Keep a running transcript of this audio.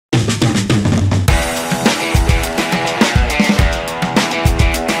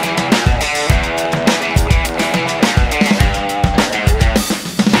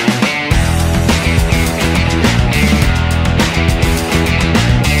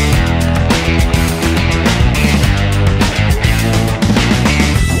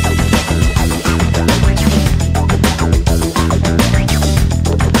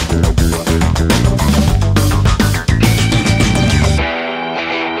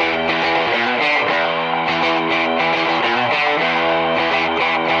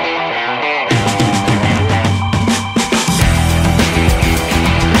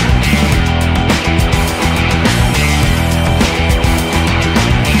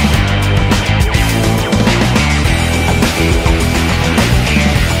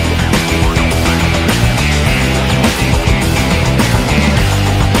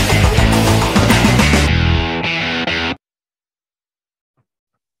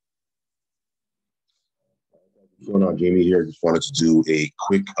What's going on, Jamie here? Just wanted to do a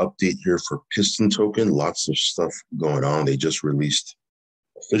quick update here for Piston token. Lots of stuff going on. They just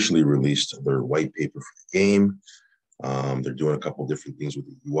officially released their white paper for the game. They're doing a couple different things with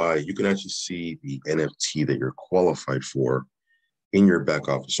the UI. You can actually see the NFT that you're qualified for in your back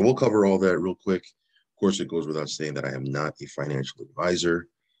office. So we'll cover all that real quick. Of course, it goes without saying that I am not a financial advisor. You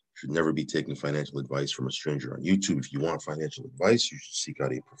should never be taking financial advice from a stranger on YouTube. If you want financial advice, you should seek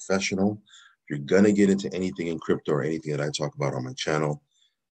out a professional. If you're going to get into anything in crypto or anything that I talk about on my channel,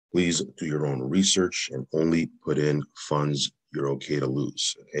 please do your own research and only put in funds you're okay to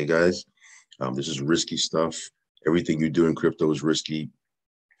lose. Okay, guys? This is risky stuff. Everything you do in crypto is risky.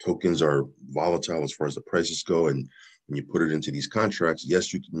 Tokens are volatile as far as the prices go. And when you put it into these contracts,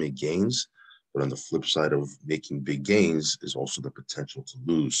 yes, you can make gains. But on the flip side of making big gains is also the potential to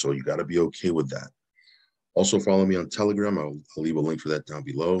lose. So you got to be okay with that. Also, follow me on Telegram. I'll leave a link for that down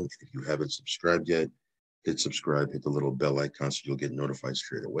below. If you haven't subscribed yet, hit subscribe, hit the little bell icon so you'll get notified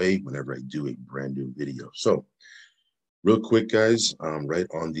straight away whenever I do a brand new video. So real quick, guys, right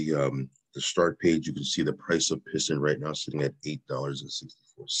on the start page, you can see the price of Piston right now sitting at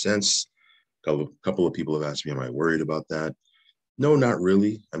 $8.64. A couple of people have asked me, am I worried about that? No, not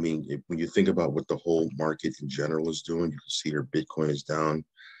really. I mean, when you think about what the whole market in general is doing, you can see here Bitcoin is down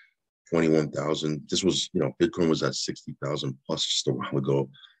 21,000. This was, Bitcoin was at 60,000 plus just a while ago.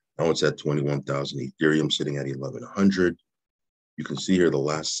 Now it's at 21,000. Ethereum sitting at 1,100. You can see here the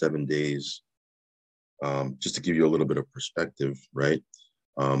last 7 days, just to give you a little bit of perspective, right?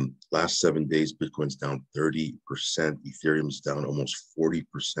 Last 7 days, Bitcoin's down 30%. Ethereum's down almost 40%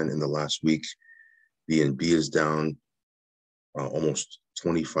 in the last week. BNB is down almost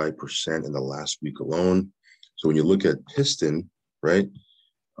 25% in the last week alone. So when you look at Piston, right?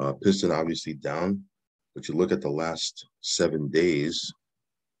 Piston obviously down, but you look at the last 7 days,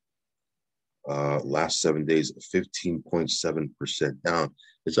 15.7% down.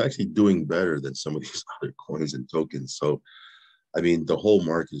 It's actually doing better than some of these other coins and tokens. So, I mean, the whole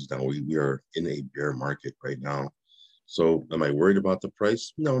market is down. We are in a bear market right now. So am I worried about the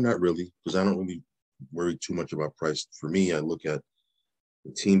price? No, not really, because I don't really worry too much about price. For me, I look at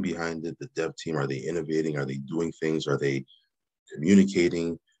the team behind it, the dev team. Are they innovating? Are they doing things? Are they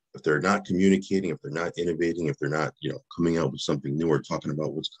communicating? If they're not communicating, if they're not innovating, if they're not, coming out with something new or talking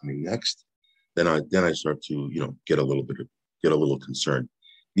about what's coming next, then I start to, get a little concerned.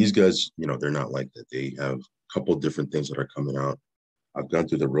 These guys, they're not like that. They have a couple of different things that are coming out. I've gone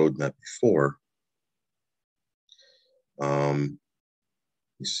through the roadmap before. Let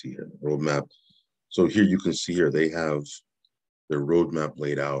me see here, the roadmap. So here you can see here they have their roadmap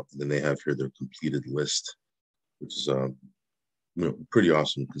laid out, and then they have here their completed list, which is pretty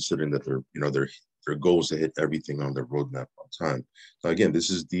awesome considering that their goal is to hit everything on their roadmap on time. So again, this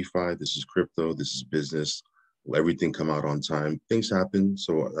is DeFi, this is crypto, this is business. Will everything come out on time? Things happen,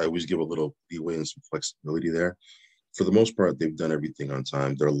 so I always give a little leeway and some flexibility there. For the most part, they've done everything on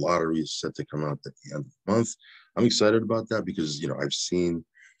time. Their lottery is set to come out at the end of the month. I'm excited about that because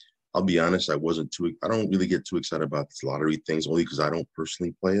I'll be honest, I don't really get too excited about these lottery things only because I don't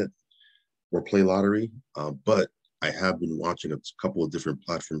personally play it or play lottery, but I have been watching a couple of different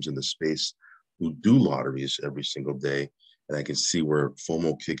platforms in the space who do lotteries every single day, and I can see where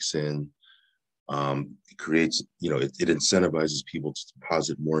FOMO kicks in. It creates, it incentivizes people to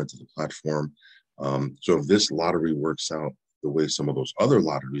deposit more into the platform. So if this lottery works out the way some of those other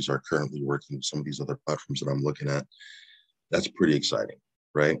lotteries are currently working, some of these other platforms that I'm looking at, that's pretty exciting,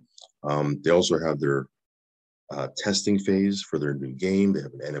 right? They also have their testing phase for their new game. They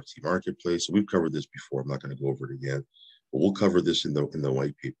have an NFT marketplace. So we've covered this before. I'm not going to go over it again, but we'll cover this in the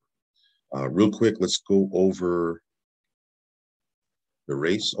white paper. Real quick, let's go over the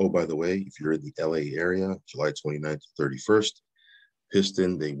race. Oh, by the way, if you're in the LA area, July 29th to 31st,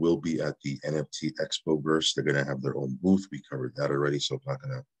 Piston, they will be at the NFT Expo Verse. They're going to have their own booth. We covered that already, so I'm not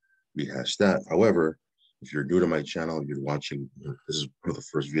going to rehash that. However, if you're new to my channel, you're watching, this is one of the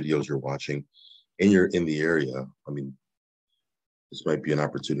first videos you're watching, and you're in the area, I mean, this might be an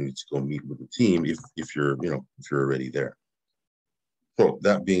opportunity to go meet with the team if you're already there. So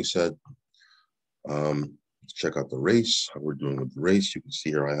that being said, let's check out the race, how we're doing with the race. You can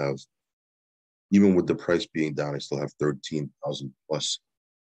see here I have, even with the price being down, I still have $13,000 plus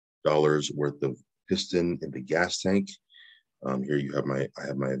worth of Piston in the gas tank. Here you have I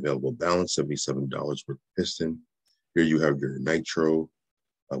have my available balance, $77 worth of Piston. Here you have your Nitro,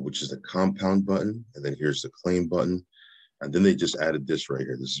 which is the compound button, and then here's the claim button. And then they just added this right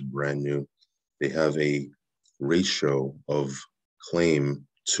here. This is brand new. They have a ratio of claim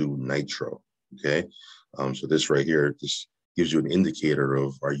to Nitro, okay? So this right here, this gives you an indicator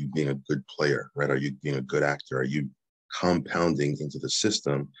of, are you being a good player, right? Are you being a good actor? Are you compounding into the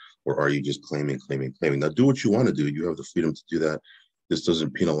system, or are you just claiming? Now, do what you want to do. You have the freedom to do that. This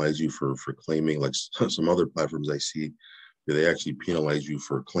doesn't penalize you for claiming, like some other platforms I see, they actually penalize you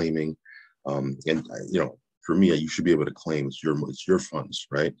for claiming. And for me, you should be able to claim. It's your funds,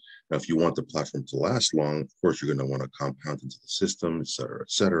 right? Now, if you want the platform to last long, of course, you're going to want to compound into the system, et cetera,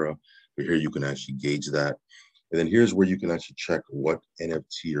 et cetera. But here you can actually gauge that. And then here's where you can actually check what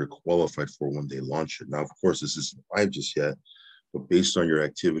NFT you're qualified for when they launch it. Now, of course, this isn't live just yet, but based on your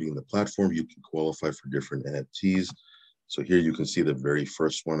activity in the platform, you can qualify for different NFTs. So here you can see the very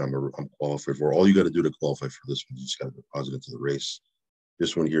first one I'm qualified for. All you got to do to qualify for this one, you just got to deposit into the race.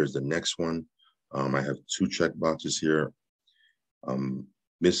 This one here is the next one. I have 2 check boxes here. I'm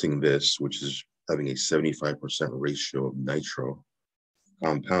missing this, which is having a 75% ratio of nitro.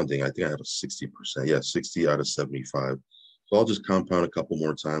 Compounding, I think I have a 60%. Yeah, 60 out of 75. So I'll just compound a couple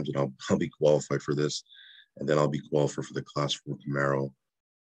more times and I'll be qualified for this. And then I'll be qualified for the Class 4 Camaro.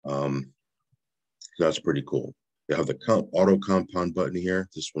 So that's pretty cool. You have the auto compound button here.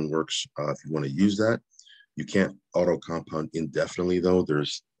 This one works if you want to use that. You can't auto compound indefinitely though.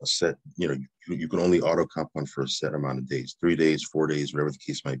 There's a set, you can only auto compound for a set amount of days, 3 days, 4 days, whatever the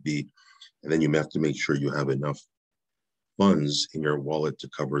case might be. And then you have to make sure you have enough funds in your wallet to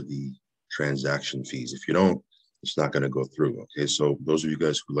cover the transaction fees. If you don't, it's not going to go through. Okay, so those of you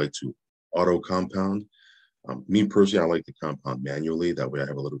guys who like to auto compound, me personally, I like to compound manually. That way I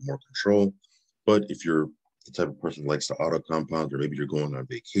have a little more control. But if you're the type of person who likes to auto compound, or maybe you're going on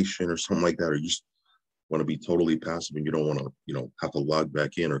vacation or something like that, or you just want to be totally passive and you don't want to, have to log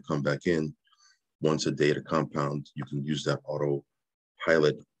back in or come back in once a day to compound, you can use that auto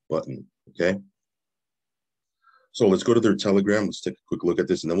pilot button. Okay. So let's go to their Telegram. Let's take a quick look at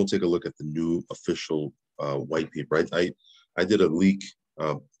this, and then we'll take a look at the new official white paper. I did a leak,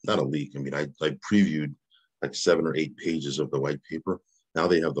 not a leak. I mean, I previewed like 7 or 8 pages of the white paper. Now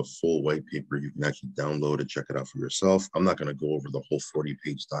they have the full white paper. You can actually download it, check it out for yourself. I'm not going to go over the whole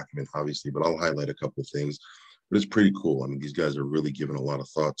 40-page document, obviously, but I'll highlight a couple of things. But it's pretty cool. I mean, these guys are really giving a lot of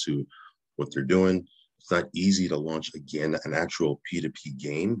thought to what they're doing. It's not easy to launch, again, an actual P2P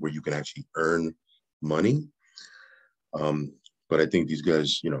game where you can actually earn money. But I think these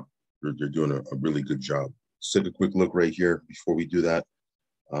guys, they're doing a really good job. Let's take a quick look right here before we do that.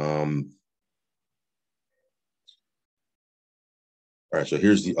 All right, so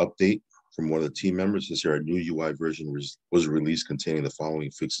here's the update from one of the team members. This here, a new UI version was released containing the following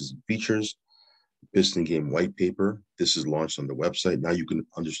fixes and features. Piston game white paper. This is launched on the website. Now you can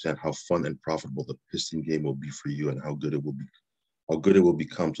understand how fun and profitable the Piston game will be for you, and how good it will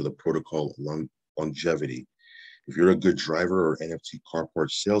become to the protocol longevity. If you're a good driver or NFT car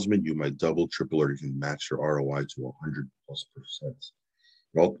parts salesman, you might double, triple, or even match your ROI to 100+%.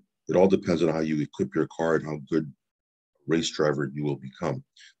 Well, it all depends on how you equip your car and how good race driver you will become.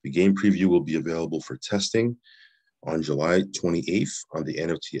 The game preview will be available for testing on July 28th on the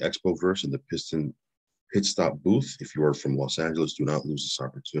NFT Expoverse in the Piston Pit Stop booth. If you are from Los Angeles, do not lose this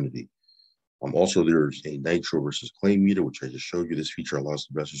opportunity. Also, there's a nitro versus claim meter, which I just showed you. This feature allows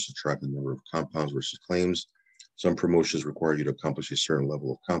investors to track the number of compounds versus claims. Some promotions require you to accomplish a certain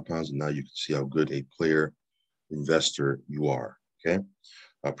level of compounds, and now you can see how good a player investor you are. Okay.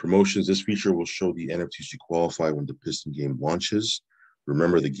 Promotions. This feature will show the NFTs you qualify when the Piston game launches.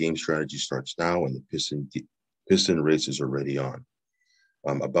 Remember, the game strategy starts now, and the Piston race is already on.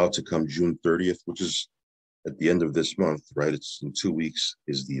 About to come June 30th, which is at the end of this month, right? It's in 2 weeks,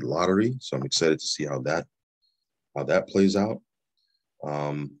 is the lottery. So I'm excited to see how that plays out.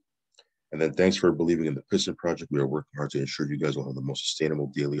 And then thanks for believing in the Piston project. We are working hard to ensure you guys will have the most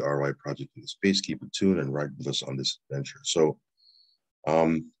sustainable daily ROI project in the space. Keep it tuned and ride with us on this adventure. So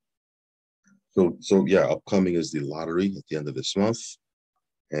yeah, upcoming is the lottery at the end of this month.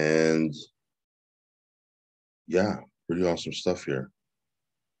 And yeah, pretty awesome stuff here.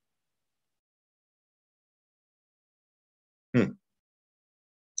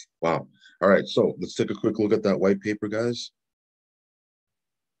 Wow. All right, so let's take a quick look at that white paper, guys.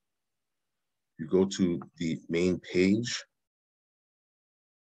 You go to the main page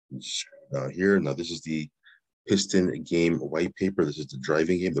down here. Now, this is the Piston game white paper. This is the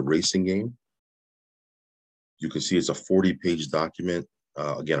driving game, the racing game. You can see it's a 40-page document.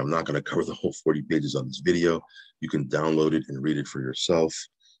 Again, I'm not going to cover the whole 40 pages on this video. You can download it and read it for yourself.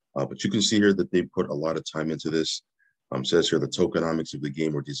 But you can see here that they put a lot of time into this. Says here the tokenomics of the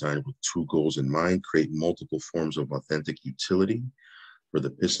game were designed with 2 goals in mind: create multiple forms of authentic utility for the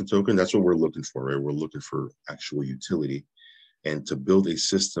Piston token. That's what we're looking for, right? We're looking for actual utility, and to build a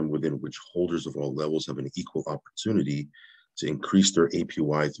system within which holders of all levels have an equal opportunity to increase their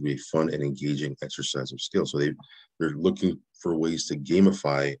APY through a fun and engaging exercise of skill. So they're looking for ways to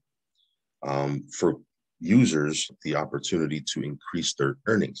gamify for users the opportunity to increase their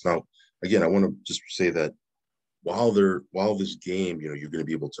earnings. Now, again, I want to just say that while this game, you're going to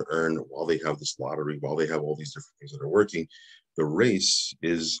be able to earn while they have this lottery, while they have all these different things that are working, the race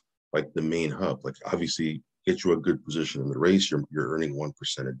is like the main hub. Like obviously get you a good position in the race, you're earning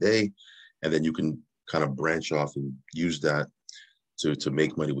 1% a day, and then you can kind of branch off and use that to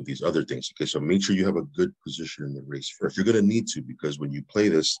make money with these other things. Okay, so make sure you have a good position in the race first. You're going to need to, because when you play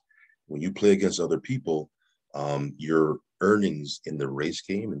against other people, your earnings in the race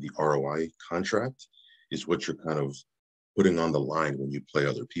game and the ROI contract is what you're kind of putting on the line when you play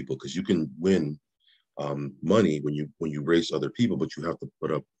other people, because you can win money when you race other people, but you have to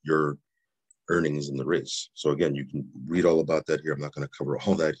put up your earnings in the race. So again, you can read all about that here. I'm not going to cover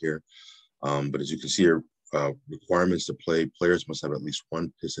all that here, but as you can see here, requirements to play: players must have at least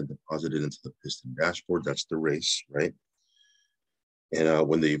one piston deposited into the piston dashboard. That's the race, right? And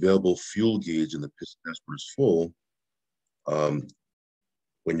when the available fuel gauge in the piston dashboard is full,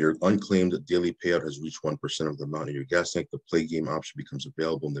 when your unclaimed daily payout has reached 1% of the amount in your gas tank, the play game option becomes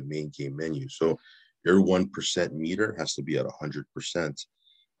available in the main game menu. So your 1% meter has to be at 100%.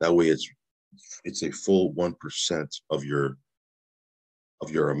 That way it's a full 1% of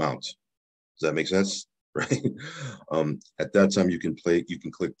your amount. Does that make sense? Right? At that time, you can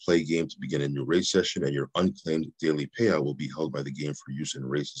click play game to begin a new race session, and your unclaimed daily payout will be held by the game for use in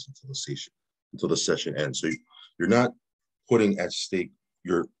races until the session ends. So you're not putting at stake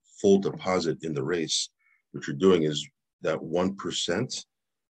your full deposit in the race. What you're doing is that 1%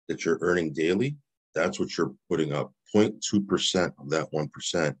 that you're earning daily, that's what you're putting up. 0.2% of that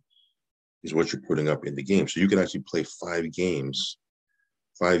 1% is what you're putting up in the game. So you can actually play five games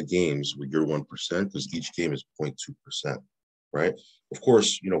with your 1%, because each game is 0.2%, right? Of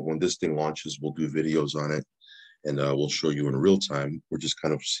course, when this thing launches, we'll do videos on it, and we'll show you in real time. We're just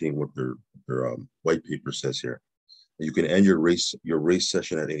kind of seeing what their white paper says here. You can end your race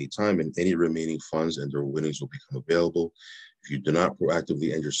session at any time, and any remaining funds and their winnings will become available. If you do not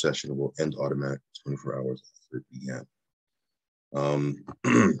proactively end your session, it will end automatically 24 hours after it began.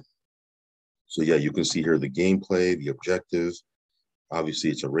 So yeah, you can see here the gameplay, the objective. Obviously,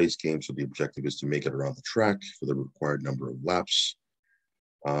 it's a race game, so the objective is to make it around the track for the required number of laps.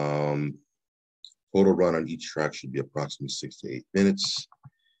 Total run on each track should be approximately 6 to 8 minutes.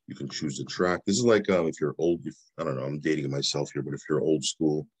 You can choose the track. This is like if you're old, I don't know, I'm dating myself here, but if you're old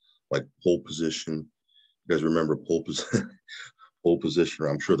school, like pole position, you guys remember pole position?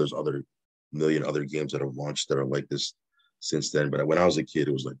 I'm sure there's million other games that have launched that are like this since then. But when I was a kid,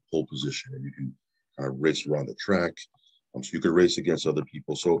 it was like pole position, and you can kind of race around the track. So you could race against other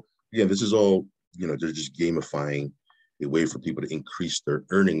people. So again, this is all, they're just gamifying a way for people to increase their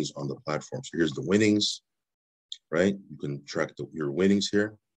earnings on the platform. So here's the winnings, right? You can track your winnings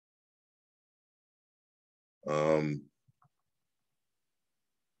here.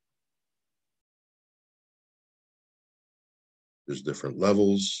 There's different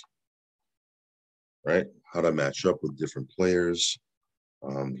levels, right? How to match up with different players.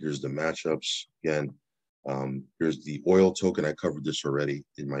 Here's the matchups. Again, here's the oil token. I covered this already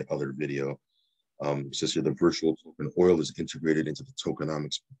in my other video. It says here the virtual token oil is integrated into the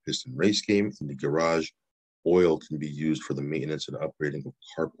tokenomics piston race game. In the garage, oil can be used for the maintenance and upgrading of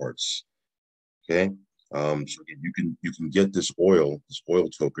car parts. Okay, so again, you can get this oil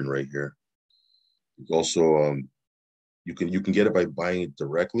token right here. It's also you can get it by buying it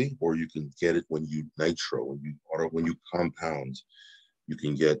directly, or you can get it when you nitro, when you compound. You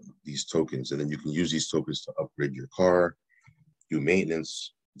can get these tokens, and then you can use these tokens to upgrade your car, do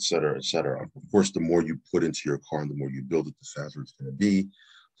maintenance, et cetera, et cetera. Of course, the more you put into your car and the more you build it, the faster it's going to be.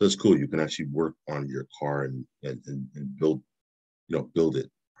 So it's cool. You can actually work on your car and build, build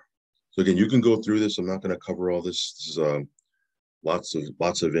it. So again, you can go through this. I'm not going to cover all this. This is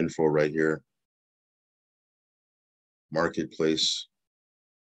lots of info right here. Marketplace,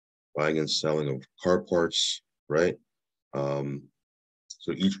 buying and selling of car parts, right?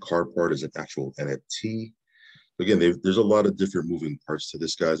 So each car part is an actual NFT. Again, there's a lot of different moving parts to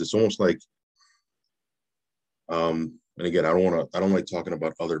this, guys. It's almost like, and again, I don't like talking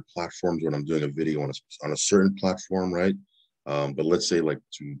about other platforms when I'm doing a video on a certain platform, right? But let's say, like,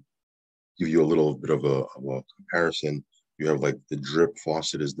 to give you a little bit of a comparison, you have like the drip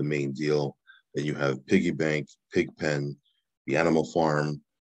faucet is the main deal. Then you have piggy bank, pig pen, the animal farm,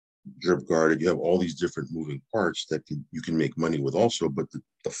 drip guarded. You have all these different moving parts that you can make money with also, but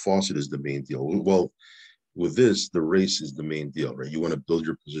the faucet is the main deal. Well, with this, the race is the main deal, right? You want to build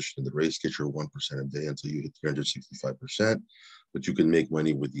your position in the race, get your 1% a day until you hit 365%, but you can make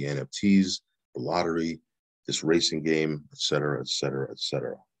money with the NFTs, the lottery, this racing game, et cetera, et cetera, et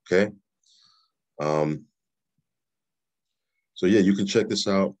cetera. Okay. So yeah, you can check this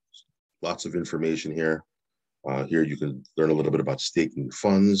out. Lots of information here. Here you can learn a little bit about staking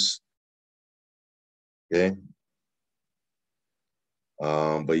funds. Okay.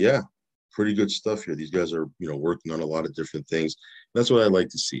 But yeah, pretty good stuff here. These guys are, working on a lot of different things. That's what I like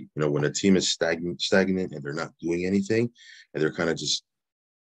to see. When a team is stagnant and they're not doing anything, and they're kind of just,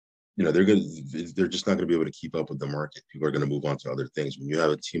 they're just not going to be able to keep up with the market. People are going to move on to other things. When you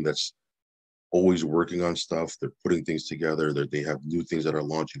have a team that's always working on stuff, they're putting things together, they have new things that are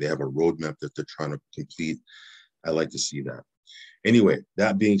launching, they have a roadmap that they're trying to complete. I like to see that. Anyway,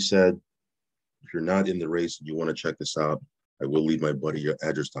 that being said, if you're not in the race and you want to check this out, I will leave my buddy your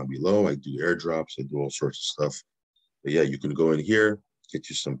address down below. I do airdrops, I do all sorts of stuff. But yeah, you can go in here, get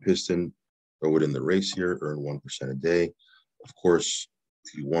you some Piston, throw it in the race here, earn 1% a day. Of course,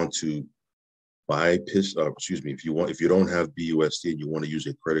 if you want to buy Piston, if you don't have BUSD and you want to use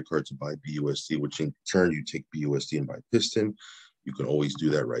a credit card to buy BUSD, which in turn you take BUSD and buy Piston, you can always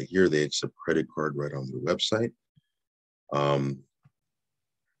do that right here. They accept credit card right on their website.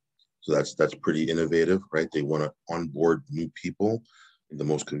 So that's pretty innovative, right? They want to onboard new people in the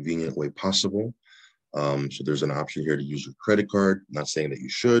most convenient way possible. So there's an option here to use your credit card. I'm not saying that you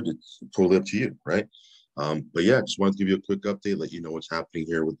should, it's totally up to you, right? But yeah, just wanted to give you a quick update, let you know what's happening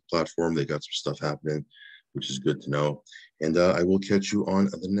here with the platform. They got some stuff happening, which is good to know. And I will catch you on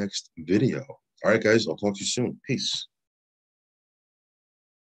the next video. All right, guys, I'll talk to you soon. Peace.